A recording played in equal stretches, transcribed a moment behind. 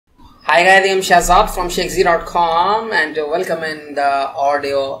Hi guys, I am Shahzad from Shakespeare.com and welcome in the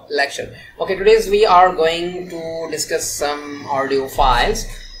audio lecture. Okay, today we are going to discuss some audio files.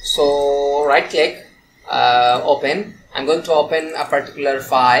 So right click, open. I'm going to open a particular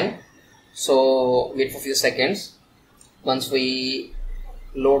file. So wait for a few seconds. Once we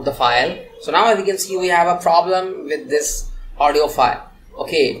load the file, so now as you can see we have a problem with this audio file.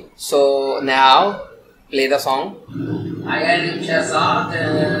 Okay, so now play the song.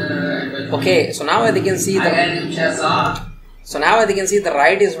 Okay, so now as you can see the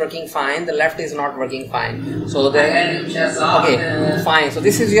right is working fine, the left is not working fine. So okay, fine. So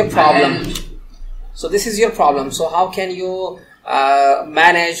this is your problem. So how can you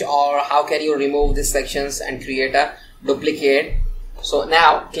manage, or how can you remove these sections and create a duplicate? So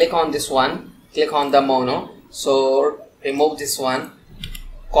now click on this one, click on the mono. So remove this one,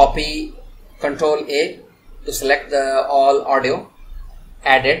 copy, Control A to select the all audio,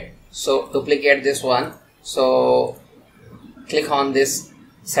 add it. So duplicate this one. So click on this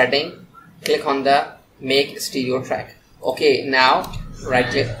setting, click on the make stereo track. Okay, now right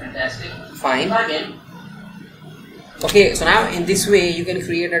click. Fine. Okay, so now in this way you can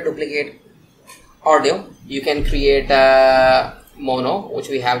create a duplicate audio. You can create a mono, which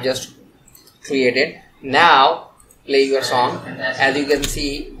we have just created. Now play your song. As you can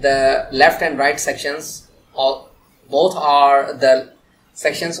see, the left and right sections, both are the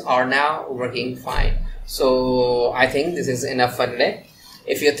sections are now working fine. So I think this is enough for today.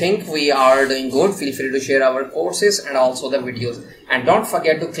 If you think we are doing good, feel free to share our courses and also the videos, and don't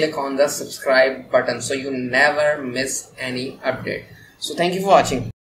forget to click on the subscribe button so you never miss any update. So thank you for watching.